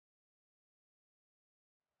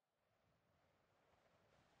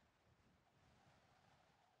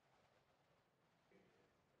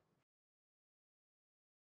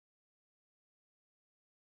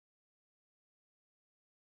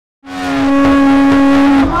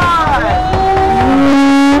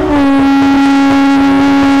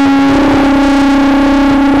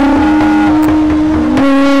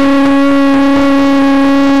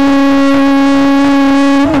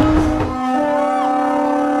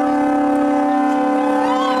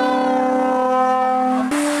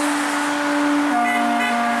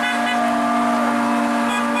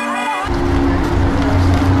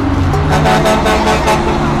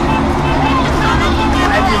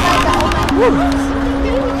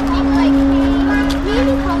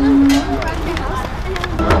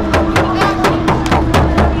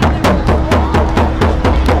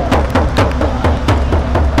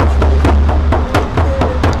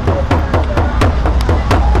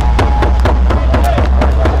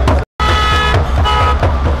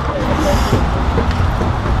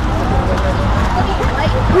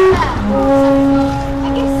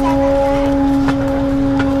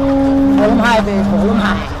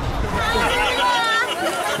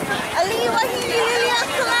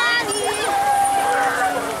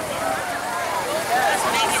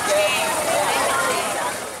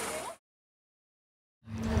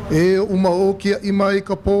E umao kia imai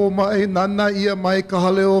ka pō mai nana ia mai ka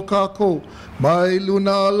hale o kākou. Mai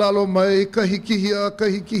luna lalo mai ka hikihia ka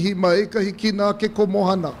hikihi mai ka hikina ke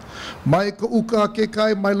komohana. Mai ka uka ke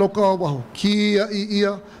kai mai loka waho. Kia I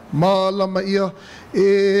ia, mālama ia.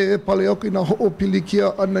 E pale au ki nā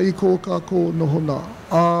ho'opilikia ana I ko kākou nohona.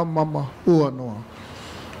 A mama ua noa.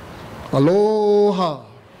 Aloha.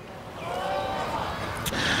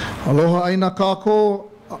 Aloha Āina kākou.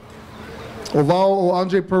 O wao o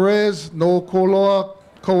Andre Perez, no koloa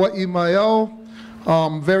kauai mai au.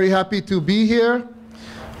 Very happy to be here.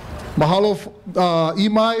 Mahalo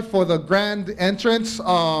Imai for the grand entrance.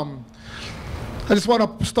 I just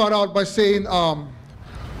want to start out by saying I'm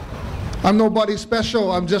nobody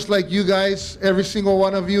special. I'm just like you guys, every single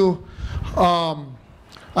one of you.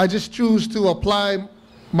 I just choose to apply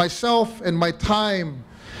myself and my time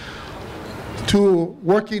to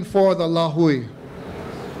working for the Lahui.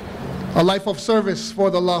 A life of service for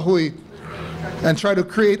the Lahui, and try to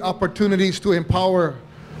create opportunities to empower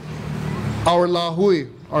our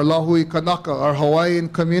Lahui Kanaka, our Hawaiian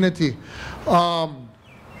community. A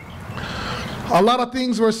lot of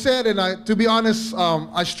things were said, and to be honest,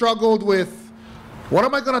 I struggled with what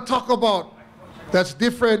am I going to talk about that's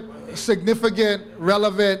different, significant,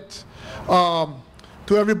 relevant to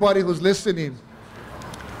everybody who's listening.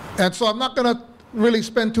 And so I'm not going to really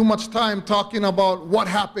spend too much time talking about what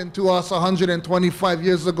happened to us 125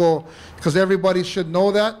 years ago, because everybody should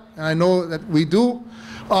know that, and I know that we do.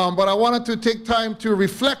 But I wanted to take time to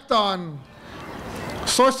reflect on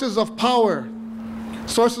sources of power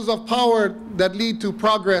that lead to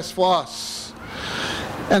progress for us.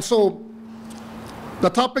 And so the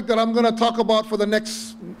topic that I'm going to talk about for the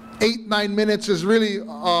next 8-9 minutes is really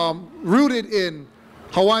rooted in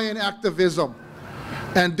Hawaiian activism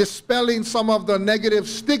and dispelling some of the negative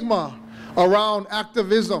stigma around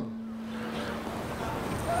activism.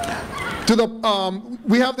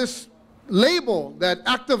 We have this label that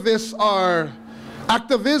activism and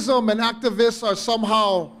activists are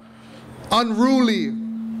somehow unruly,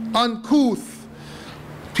 uncouth.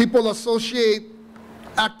 People associate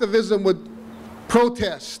activism with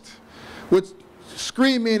protest, with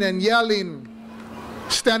screaming and yelling,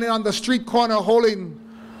 standing on the street corner holding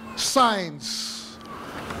signs,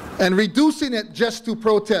 and reducing it just to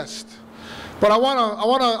protest. But I'm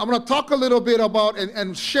gonna talk a little bit about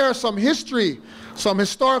and share some history, some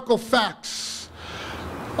historical facts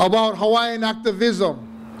about Hawaiian activism,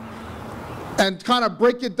 and kind of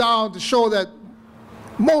break it down to show that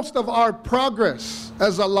most of our progress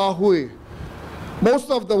as a Lahui,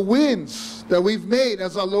 most of the wins that we've made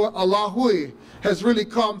as a Lahui has really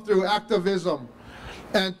come through activism.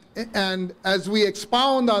 And as we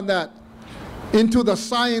expound on that into the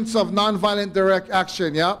science of nonviolent direct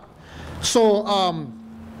action, yeah? So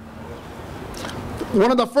one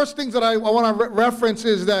of the first things that I want to reference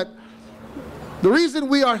is that the reason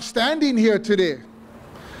we are standing here today,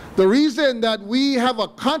 the reason that we have a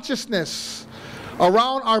consciousness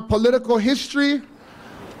around our political history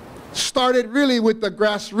started really with the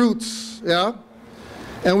grassroots, yeah?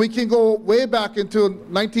 And we can go way back into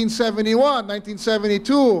 1971,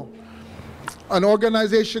 1972, an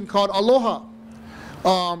organization called Aloha.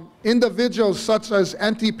 Individuals such as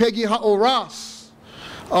Auntie Peggy Ha'oras,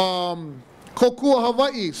 Kokua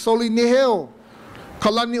Hawaii, Soli Niheo,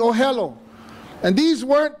 Kalani Ohelo. And these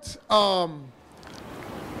weren't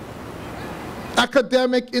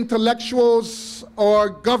academic intellectuals or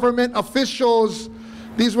government officials.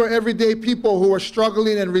 These were everyday people who were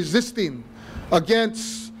struggling and resisting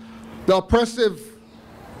against the oppression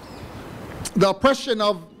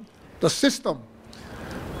of the system.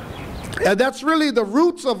 And that's really the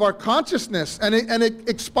roots of our consciousness, and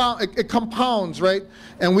it compounds, right?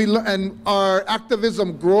 And our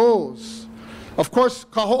activism grows. Of course,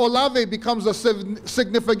 Kaho'olave becomes a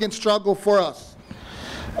significant struggle for us.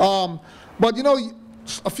 But you know,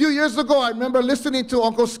 a few years ago, I remember listening to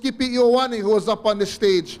Uncle Skippy Ioane, who was up on the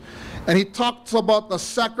stage, and he talks about the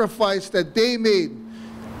sacrifice that they made,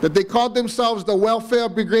 that they called themselves the Welfare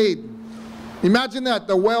Brigade. Imagine that,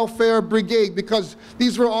 the welfare brigade, because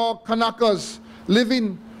these were all Kanakas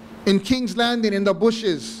living in King's Landing in the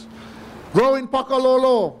bushes, growing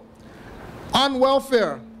pakalolo, on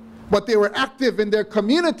welfare, but they were active in their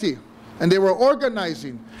community, and they were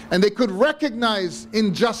organizing, and they could recognize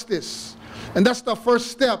injustice. And that's the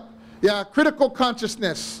first step. Yeah, critical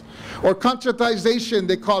consciousness, or conscientization,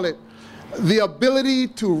 they call it. The ability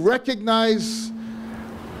to recognize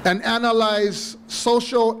and analyze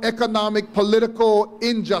social, economic, political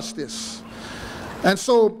injustice. And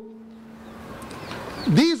so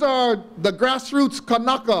these are the grassroots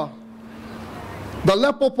Kanaka, the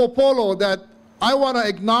Lepo Popolo that I want to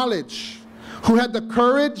acknowledge, who had the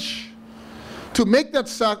courage to make that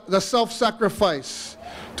the self-sacrifice,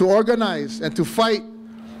 to organize and to fight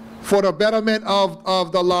for the betterment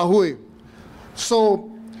of the Lahui.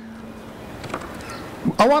 So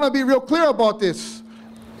I want to be real clear about this.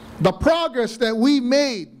 The progress that we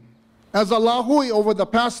made as a Lahui over the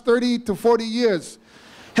past 30 to 40 years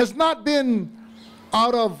has not been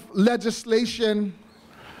out of legislation.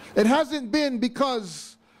 It hasn't been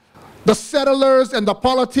because the settlers and the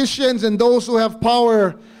politicians and those who have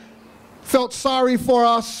power felt sorry for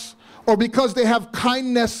us, or because they have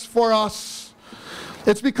kindness for us.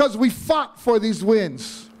 It's because we fought for these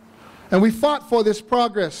wins, and we fought for this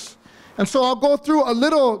progress. And so I'll go through a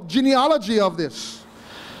little genealogy of this,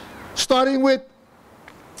 starting with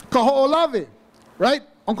Kaho'olawe, right?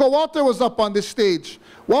 Uncle Walter was up on this stage.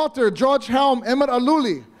 Walter, George Helm, Emmett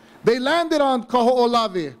Aluli, they landed on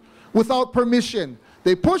Kaho'olawe without permission.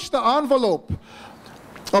 They pushed the envelope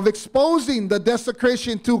of exposing the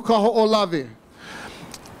desecration to Kaho'olawe.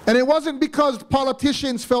 And it wasn't because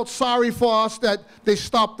politicians felt sorry for us that they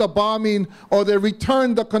stopped the bombing or they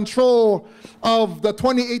returned the control of the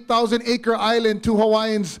 28,000-acre island to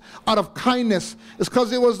Hawaiians out of kindness. It's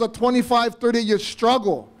because it was a 25, 30-year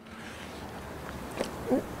struggle.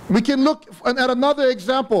 We can look at another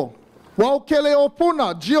example.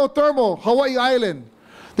 Waukeleo-Puna, geothermal, Hawaii Island.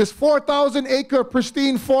 This 4,000-acre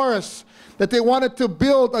pristine forest that they wanted to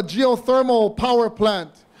build a geothermal power plant.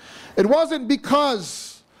 It wasn't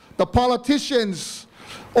because the politicians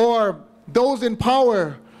or those in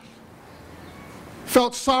power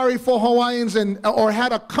felt sorry for Hawaiians or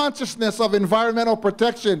had a consciousness of environmental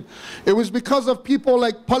protection. It was because of people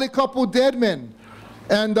like Palikapu Deadman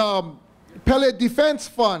and Pellet Defense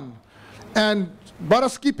Fund and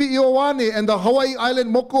Skippy Ioane and the Hawaii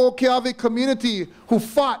Island Moku Keawe community who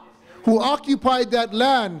fought, who occupied that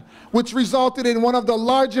land, which resulted in one of the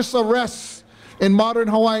largest arrests in modern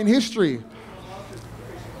Hawaiian history.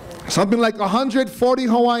 Something like 140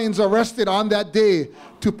 Hawaiians arrested on that day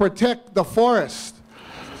to protect the forest.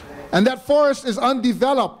 And that forest is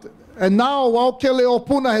undeveloped. And now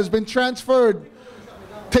Waukeleo-Puna has been transferred,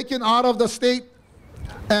 taken out of the state,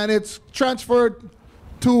 and it's transferred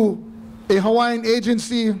to a Hawaiian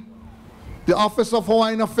agency, the Office of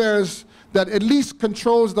Hawaiian Affairs, that at least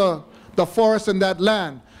controls the forest and that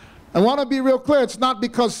land. I want to be real clear, it's not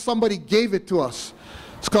because somebody gave it to us.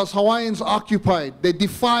 It's because Hawaiians occupied. They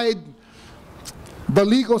defied the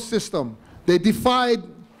legal system. They defied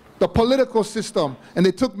the political system. And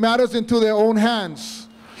they took matters into their own hands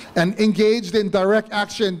and engaged in direct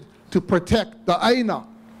action to protect the Āina.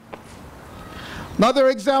 Another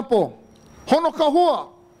example, Honokahua,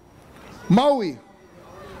 Maui,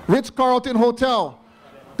 Ritz-Carlton Hotel.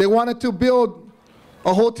 They wanted to build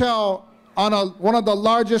a hotel on one of the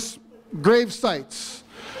largest grave sites.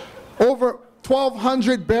 Over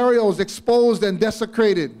 1,200 burials exposed and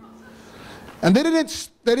desecrated. And they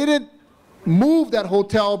didn't move that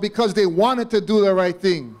hotel because they wanted to do the right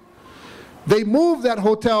thing. They moved that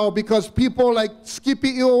hotel because people like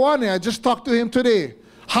Skippy Ioane, I just talked to him today,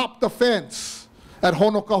 hopped the fence at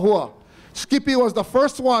Honokahua. Skippy was the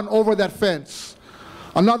first one over that fence.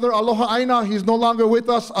 Another Aloha Āina, he's no longer with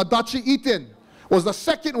us, Adachi Iten, was the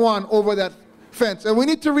second one over that fence. And we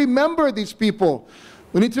need to remember these people.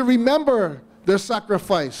 We need to remember their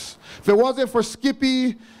sacrifice. If it wasn't for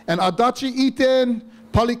Skippy and Adachi Iten,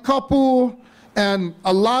 Palikapu, and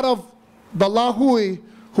a lot of the Lahui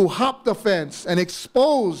who hopped the fence and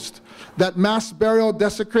exposed that mass burial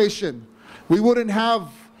desecration, we wouldn't have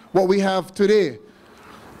what we have today.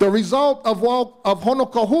 The result of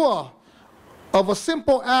Honokahua, of a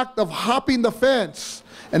simple act of hopping the fence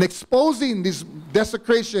and exposing this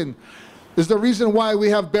desecration, is the reason why we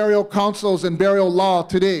have burial councils and burial law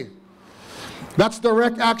today. That's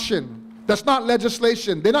direct action. That's not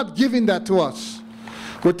legislation. They're not giving that to us.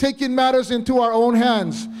 We're taking matters into our own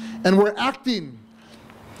hands, and we're acting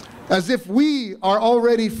as if we are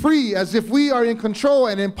already free, as if we are in control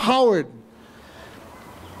and empowered.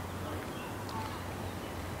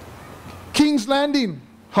 King's Landing,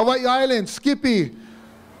 Hawaii Island, Skippy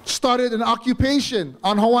started an occupation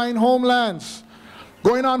on Hawaiian homelands.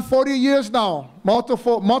 Going on 40 years now,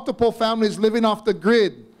 multiple families living off the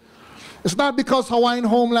grid. It's not because Hawaiian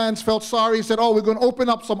homelands felt sorry, said, oh, we're going to open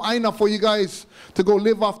up some Āina for you guys to go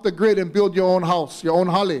live off the grid and build your own house, your own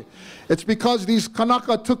hale. It's because these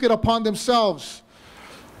Kanaka took it upon themselves,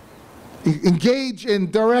 engage in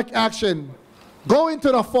direct action, go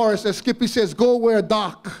into the forest, as Skippy says, go where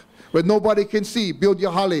dark, where nobody can see, build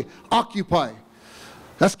your hale, occupy.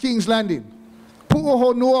 That's King's Landing.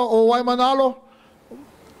 Pu'oho Nua o Waimanalo,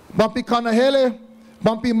 Bumpy Kanahele,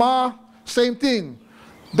 Bumpy Ma, same thing.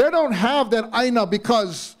 They don't have that Āina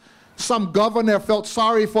because some governor felt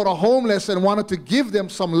sorry for the homeless and wanted to give them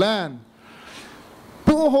some land.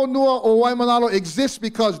 Pu'oho Nua o Waimanalo exists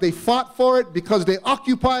because they fought for it, because they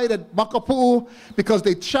occupied at Makapu'u, because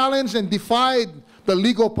they challenged and defied the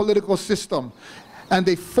legal political system. And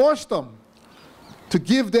they forced them to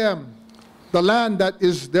give them the land that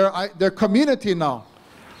is their community now.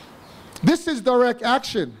 This is direct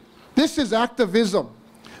action. This is activism.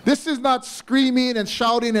 This is not screaming and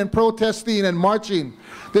shouting and protesting and marching.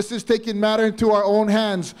 This is taking matter into our own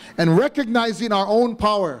hands and recognizing our own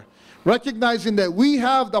power. Recognizing that we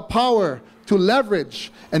have the power to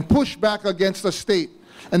leverage and push back against the state,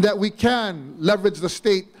 and that we can leverage the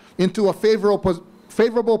state into a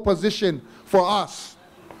favorable position for us.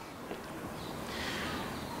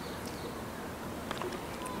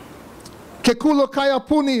 Kekulo Kaya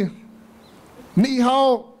Puni,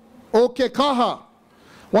 Nihao o Kekaha,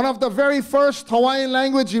 one of the very first Hawaiian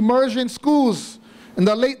language immersion schools in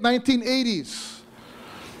the late 1980s.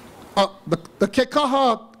 The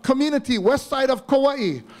Kekaha community, west side of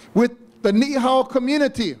Kauai, with the Nihao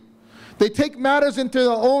community, they take matters into their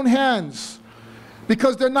own hands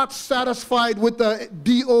because they're not satisfied with the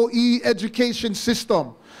DOE education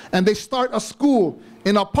system. And they start a school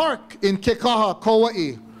in a park in Kekaha,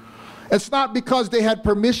 Kauai. It's not because they had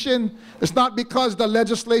permission. It's not because the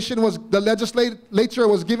legislature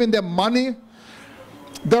was giving them money.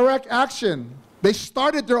 Direct action. They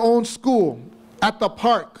started their own school at the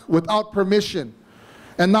park without permission.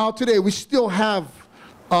 And now today we still have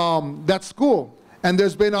that school. And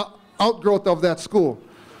there's been an outgrowth of that school.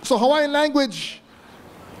 So Hawaiian language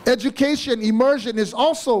education, immersion is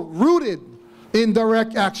also rooted in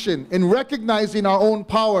direct action, in recognizing our own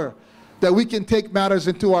power, that we can take matters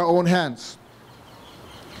into our own hands.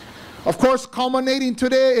 Of course, culminating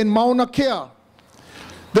today in Mauna Kea.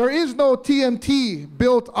 There is no TMT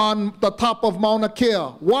built on the top of Mauna Kea.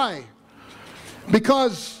 Why?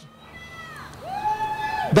 Because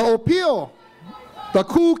the Opio, the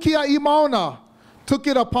Ku Kia I Mauna, took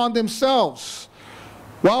it upon themselves.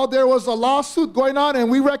 While there was a lawsuit going on, and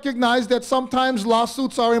we recognize that sometimes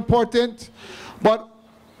lawsuits are important, but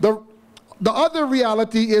the other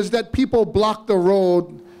reality is that people blocked the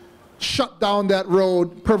road, shut down that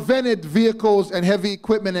road, prevented vehicles and heavy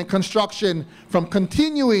equipment and construction from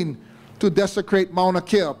continuing to desecrate Mauna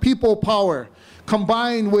Kea. People power,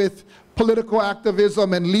 combined with political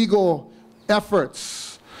activism and legal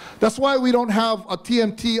efforts. That's why we don't have a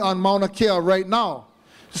TMT on Mauna Kea right now.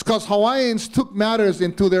 It's because Hawaiians took matters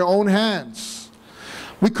into their own hands.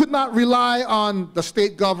 We could not rely on the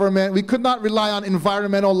state government. We could not rely on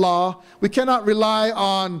environmental law. We cannot rely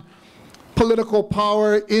on political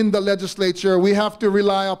power in the legislature. We have to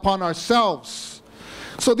rely upon ourselves.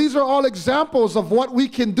 So these are all examples of what we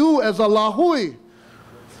can do as a lahui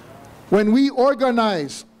when we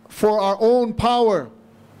organize for our own power.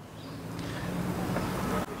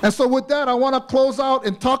 And so with that, I want to close out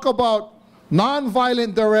and talk about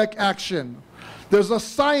nonviolent direct action. There's a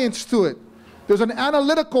science to it. There's an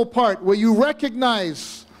analytical part where you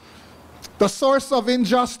recognize the source of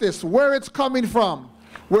injustice, where it's coming from,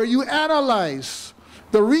 where you analyze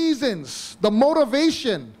the reasons, the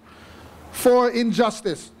motivation for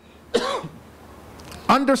injustice.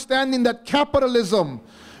 Understanding that capitalism,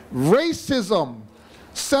 racism,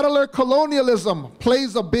 settler colonialism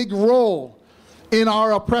plays a big role in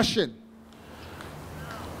our oppression.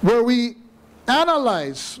 Where we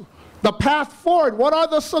analyze the path forward, what are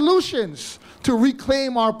the solutions to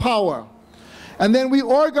reclaim our power? And then we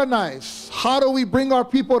organize. How do we bring our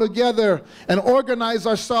people together and organize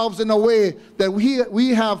ourselves in a way that we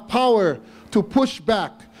have power to push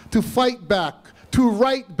back, to fight back, to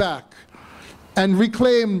write back, and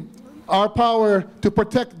reclaim our power to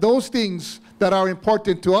protect those things that are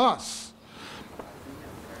important to us.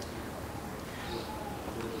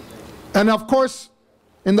 And of course,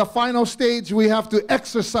 in the final stage, we have to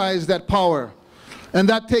exercise that power. And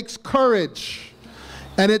that takes courage.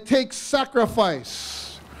 And it takes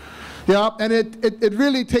sacrifice. Yeah, and it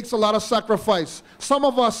really takes a lot of sacrifice. Some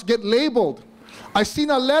of us get labeled. I seen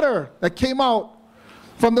a letter that came out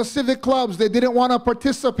from the civic clubs. They didn't want to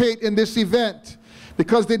participate in this event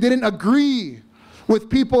because they didn't agree with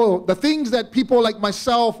people, the things that people like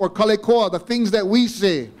myself or Kalekoa, the things that we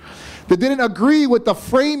say. They didn't agree with the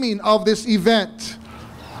framing of this event.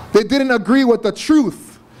 They didn't agree with the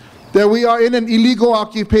truth that we are in an illegal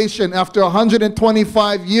occupation after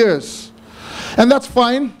 125 years. And that's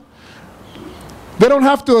fine. They don't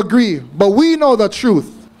have to agree, but we know the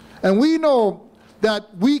truth. And we know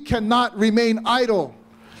that we cannot remain idle.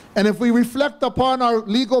 And if we reflect upon our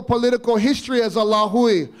legal political history as a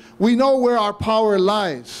Lahui, we know where our power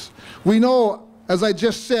lies. We know, as I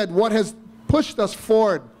just said, what has pushed us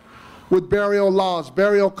forward with burial laws,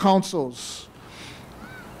 burial councils,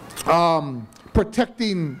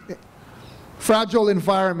 protecting fragile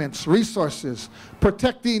environments, resources,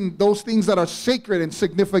 protecting those things that are sacred and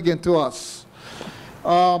significant to us.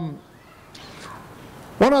 One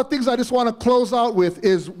of the things I just want to close out with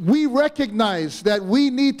is we recognize that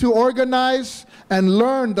we need to organize and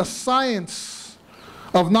learn the science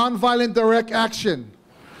of nonviolent direct action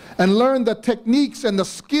and learn the techniques and the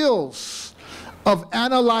skills of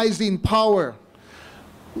analyzing power,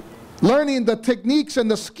 learning the techniques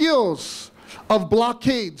and the skills of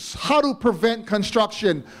blockades, how to prevent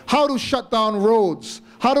construction, how to shut down roads,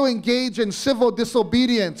 how to engage in civil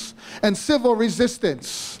disobedience and civil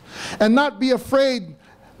resistance, and not be afraid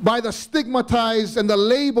by the stigmatized and the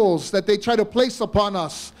labels that they try to place upon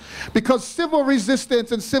us. Because civil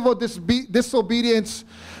resistance and civil disobedience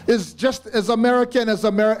is just as American as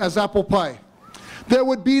apple pie. There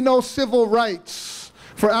would be no civil rights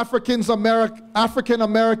for African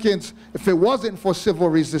Americans if it wasn't for civil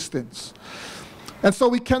resistance. And so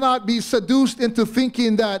we cannot be seduced into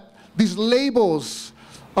thinking that these labels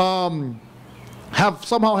somehow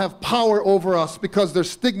have power over us because they're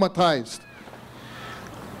stigmatized.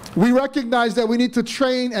 We recognize that we need to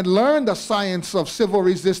train and learn the science of civil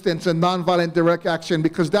resistance and nonviolent direct action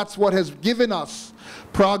because that's what has given us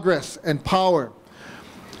progress and power.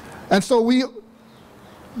 And so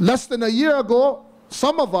less than a year ago,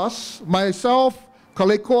 some of us, myself,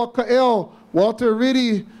 Kalekoa Ka'eo, Walter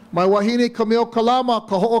Riddy, my wahine Kameo Kalama,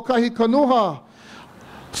 Kaho'okahi Kanuha,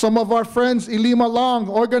 some of our friends, Ilima Long,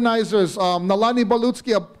 organizers, Nalani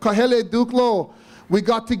Balutsky, Kahele Duklo, we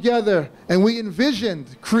got together and we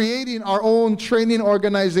envisioned creating our own training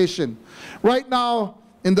organization. Right now,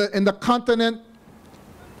 in the continent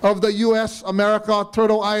of the US, America,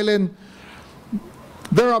 Turtle Island,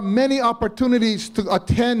 there are many opportunities to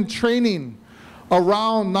attend training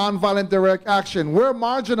around nonviolent direct action. We're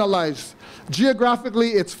marginalized.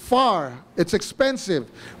 Geographically, it's far, it's expensive.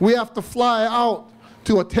 We have to fly out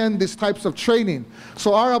to attend these types of training.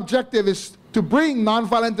 So our objective is to bring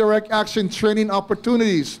nonviolent direct action training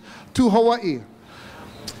opportunities to Hawaii.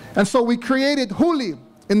 And so we created Huli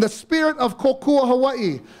in the spirit of Kokua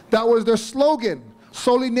Hawaii. That was their slogan.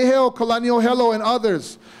 Soli Neheo, Kalanio Helo, and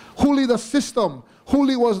others. Huli the system.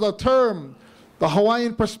 Huli was the term, the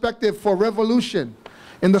Hawaiian perspective for revolution.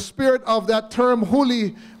 In the spirit of that term,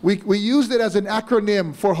 Huli, we used it as an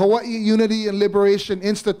acronym for Hawaii Unity and Liberation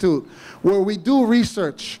Institute, where we do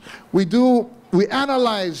research, we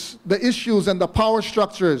analyze the issues and the power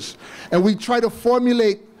structures, and we try to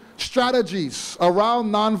formulate strategies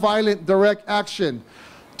around nonviolent direct action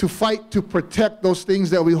to fight to protect those things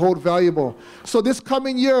that we hold valuable. So this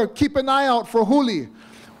coming year, keep an eye out for Huli.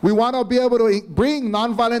 We want to be able to bring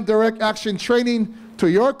nonviolent direct action training to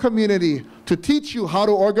your community to teach you how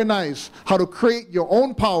to organize, how to create your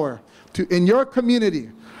own power in your community.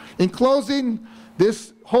 In closing,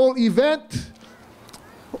 this whole event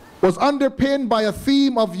was underpinned by a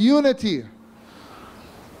theme of unity.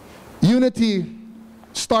 Unity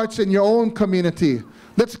starts in your own community.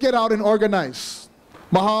 Let's get out and organize.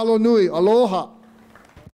 Mahalo nui, aloha.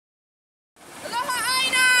 Aloha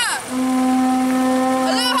Āina! Aloha!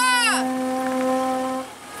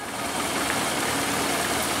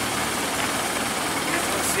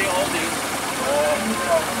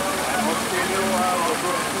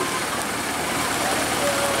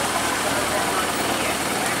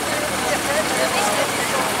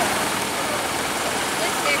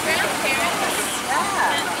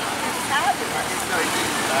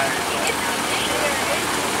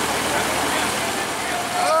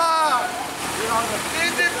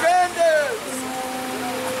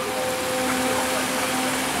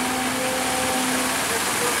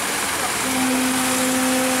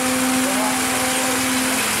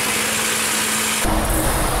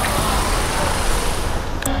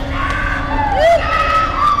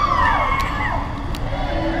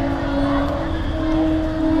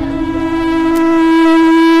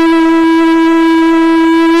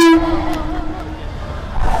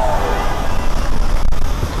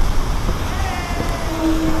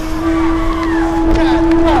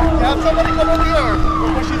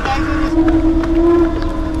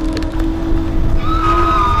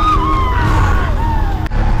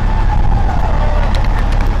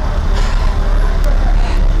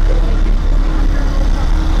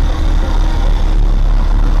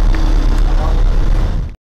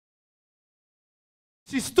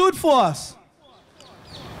 stood for us.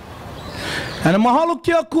 And the mahalo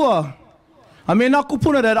kia kua, I mean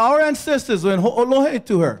nakupuna, that our ancestors went ho'olohe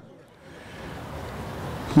to her.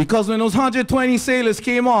 Because when those 120 sailors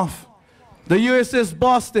came off the USS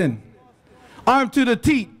Boston, armed to the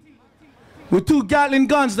teeth, with 2 Gatling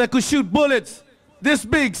guns that could shoot bullets this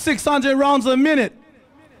big, 600 rounds a minute,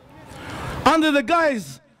 under the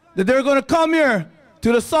guise that they were going to come here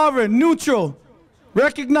to the sovereign, neutral,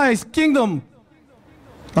 recognized kingdom,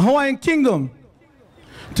 the Hawaiian kingdom,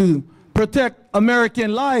 to protect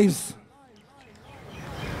American lives.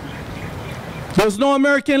 There was no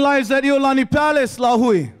American lives at Iolani Palace,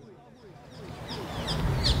 Lahui.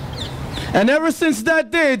 And ever since that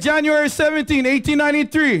day, January 17,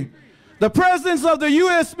 1893, the presence of the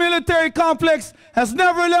U.S. military complex has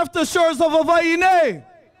never left the shores of Hawaii.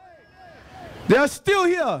 They are still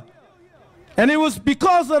here. And it was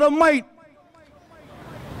because of the might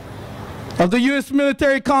of the U.S.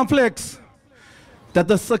 military complex that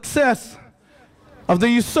the success of the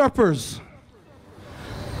usurpers,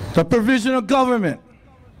 the provisional government,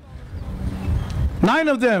 9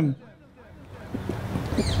 of them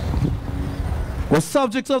were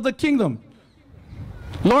subjects of the kingdom.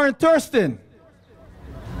 Lauren Thurston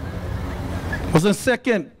was a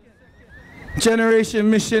 2nd generation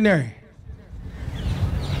missionary.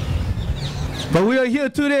 But we are here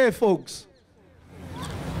today, folks.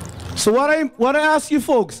 So what I ask you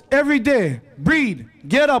folks, every day, breathe,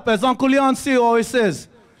 get up, as Uncle Leon C. always says.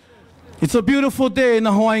 It's a beautiful day in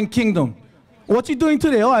the Hawaiian kingdom. What you doing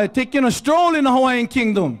today? Oh, I'm taking a stroll in the Hawaiian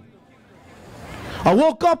kingdom. I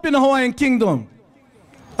woke up in the Hawaiian kingdom.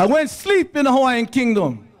 I went to sleep in the Hawaiian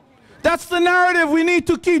kingdom. That's the narrative we need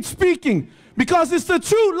to keep speaking, because it's the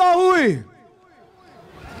truth, Lahui.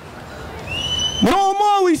 No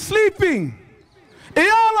more we sleeping.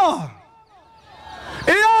 Iala!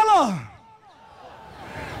 Iala!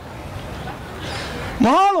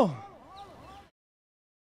 Mahalo!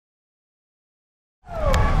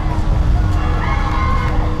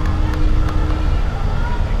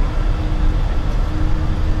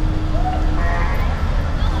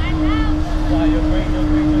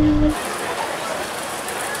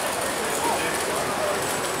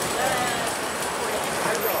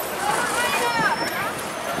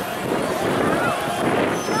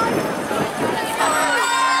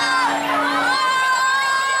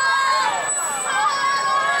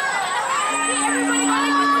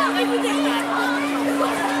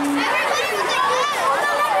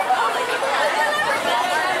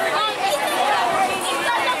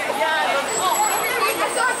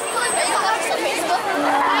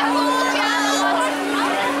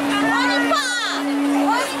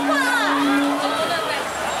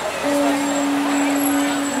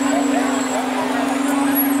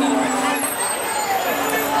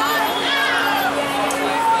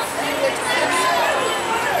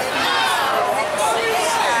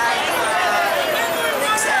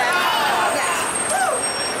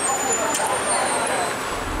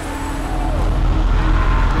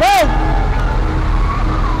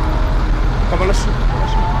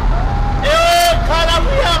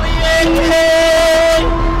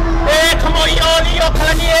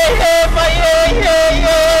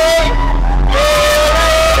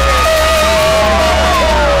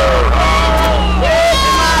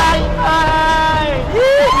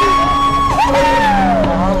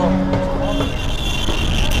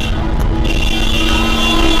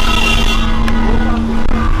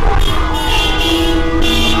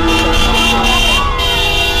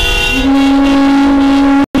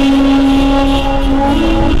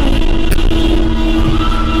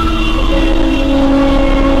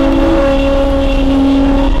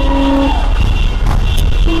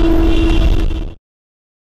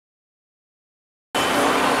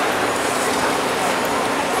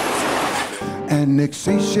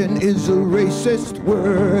 Annexation is a racist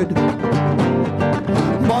word.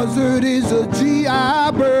 Buzzard is a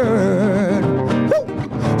GI bird.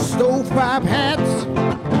 Woo! Stovepipe hats,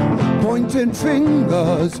 pointing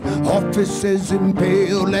fingers, offices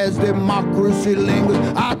impaled as democracy lingers.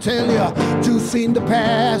 I tell you, you've seen the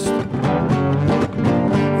past.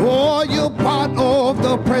 Oh, you're part of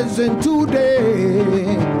the present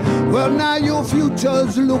today. Well, now your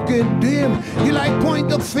future's looking dim. You like point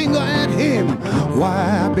the finger at him.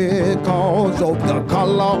 Why? Because of the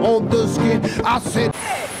color of the skin. I said,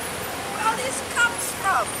 hey, where all this comes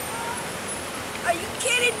from? Are you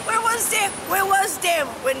kidding? Where was them? Where was them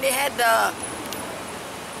when they had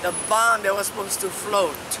the bomb that was supposed to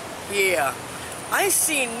float here? I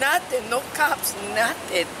see nothing, no cops,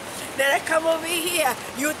 nothing. Then I come over here,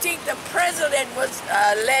 you think the president was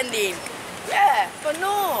landing. Yeah, but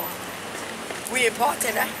no. We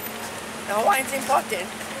important, eh? The Hawaiians important.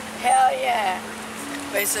 Hell yeah.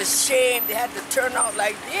 But it's a shame they had to turn out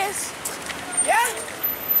like this. Yeah?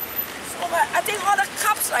 So I think all the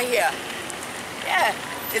cops are here. Yeah.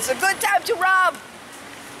 It's a good time to rob.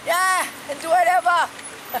 Yeah, and do whatever.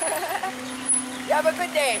 You have a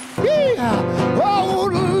good day. Yeah. Oh,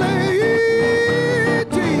 lady,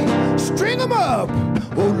 string them up.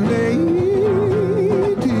 Oh,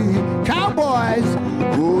 lady, cowboys.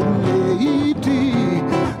 Oh, lady,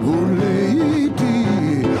 oh,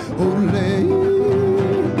 lady, oh, lady.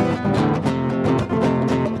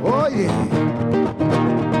 Oh, yeah.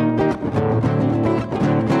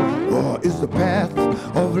 Oh, is the path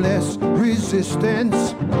of less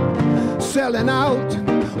resistance, selling out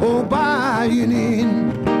or buying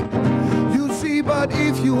in. You see, but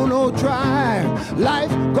if you no try,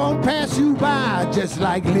 life gon' pass you by, just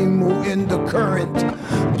like limo in the current,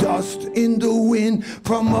 dust in the wind.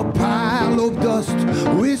 From a pile of dust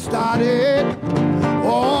we started,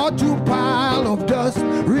 or to pile of dust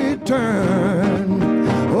return.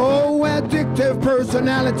 Oh, addictive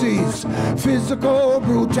personalities, physical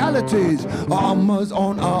brutalities, armors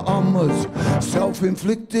on our armors,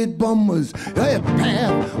 self-inflicted bummers, a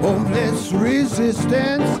path of less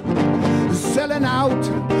resistance, selling out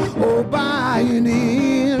or buying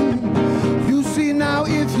in. You see now,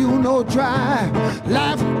 if you no try,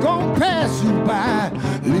 life gon' pass you by.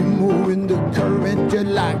 Limo in the current, you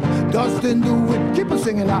like dust in the wind. Keep us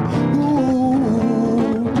singing out. Ooh.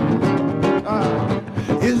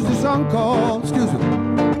 Is the song called, excuse me.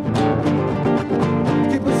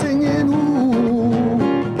 Keep us singing, ooh.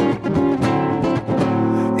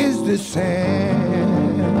 Is this sad?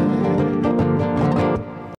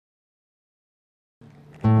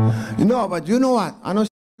 You know, but you know what? I know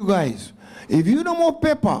you guys. If you don't want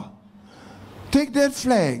pepper, take that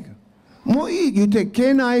flag. More eat. You take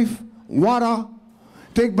K-knife, water,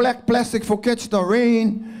 take black plastic for catch the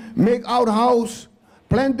rain, make outhouse,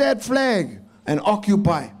 plant that flag, and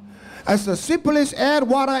occupy. That's the simplest add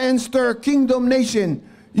water and stir kingdom nation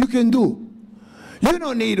you can do. You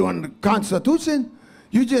don't need one constitution.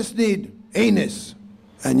 You just need anus,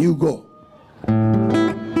 and you go.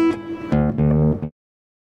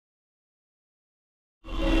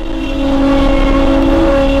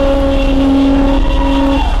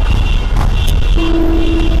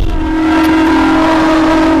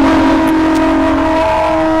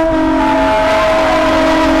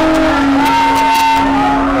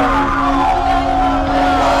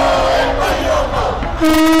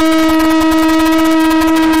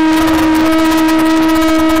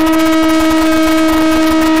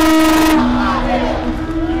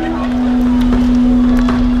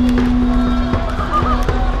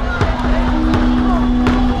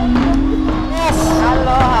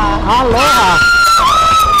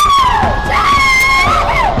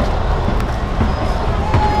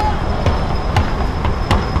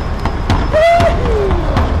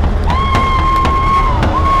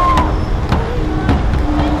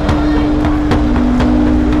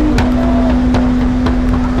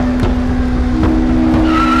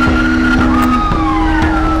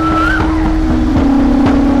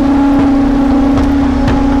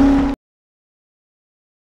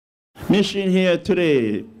 Mission here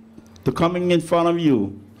today to coming in front of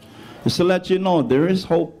you is to let you know there is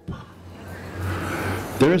hope.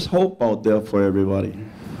 There is hope out there for everybody.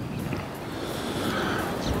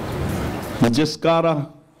 You just gotta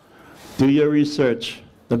do your research.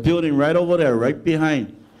 The building right over there, right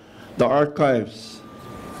behind the archives.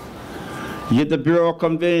 You get the Bureau of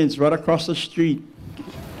Conveyance right across the street.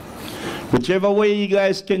 Whichever way you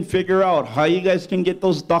guys can figure out how you guys can get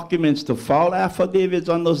those documents, to file affidavits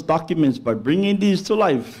on those documents by bringing these to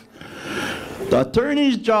life. The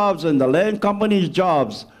attorney's jobs and the land company's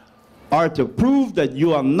jobs are to prove that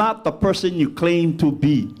you are not the person you claim to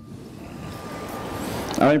be.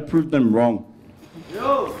 I proved them wrong.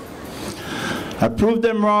 I proved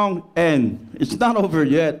them wrong, and it's not over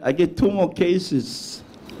yet. I get 2 more cases.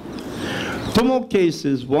 2 more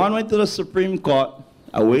cases. One went to the Supreme Court.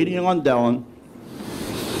 I'm waiting on that one.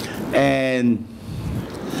 And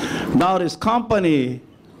now this company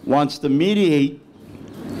wants to mediate.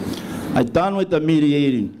 I'm done with the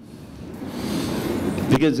mediating.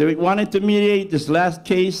 Because they wanted to mediate this last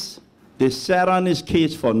case. They sat on this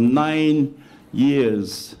case for 9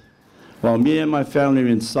 years while me and my family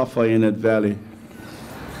been suffering in that valley.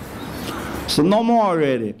 So no more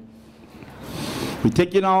already. We're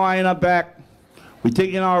taking our Āina back. We're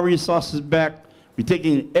taking our resources back. We're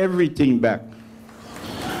taking everything back.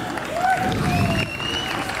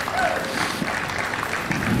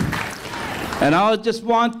 And I just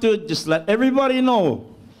want to let everybody know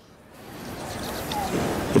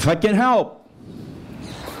If I can help,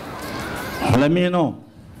 let me know.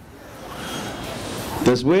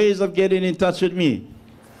 There's ways of getting in touch with me.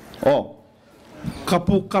 Oh,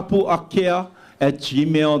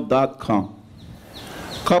 kapukapuakea@gmail.com.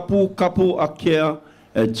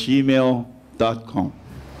 kapukapuakea@gmail.com.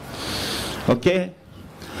 Okay?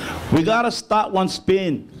 We gotta start one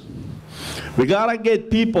spin. We gotta get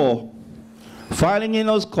people filing in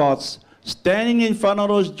those courts, standing in front of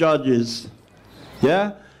those judges,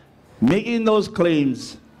 yeah, making those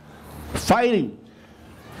claims, fighting.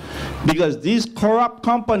 Because these corrupt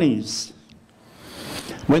companies,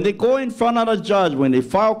 when they go in front of the judge, when they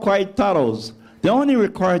file quiet titles, they're only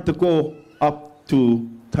required to go up to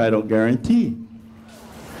title guarantee.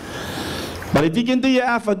 But if you can do your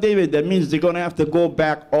affidavit, that means they're going to have to go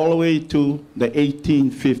back all the way to the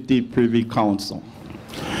 1850 Privy Council,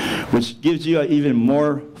 which gives you an even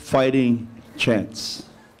more fighting chance.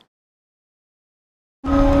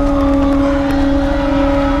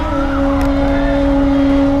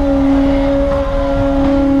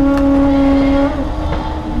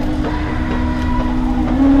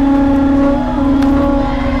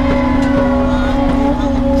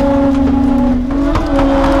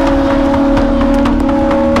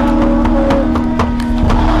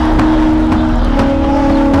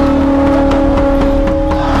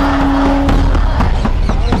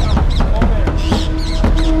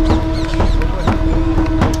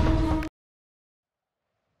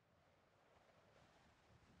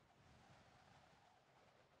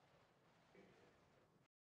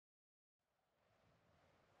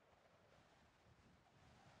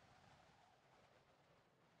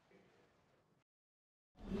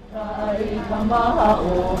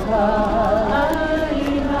 Makou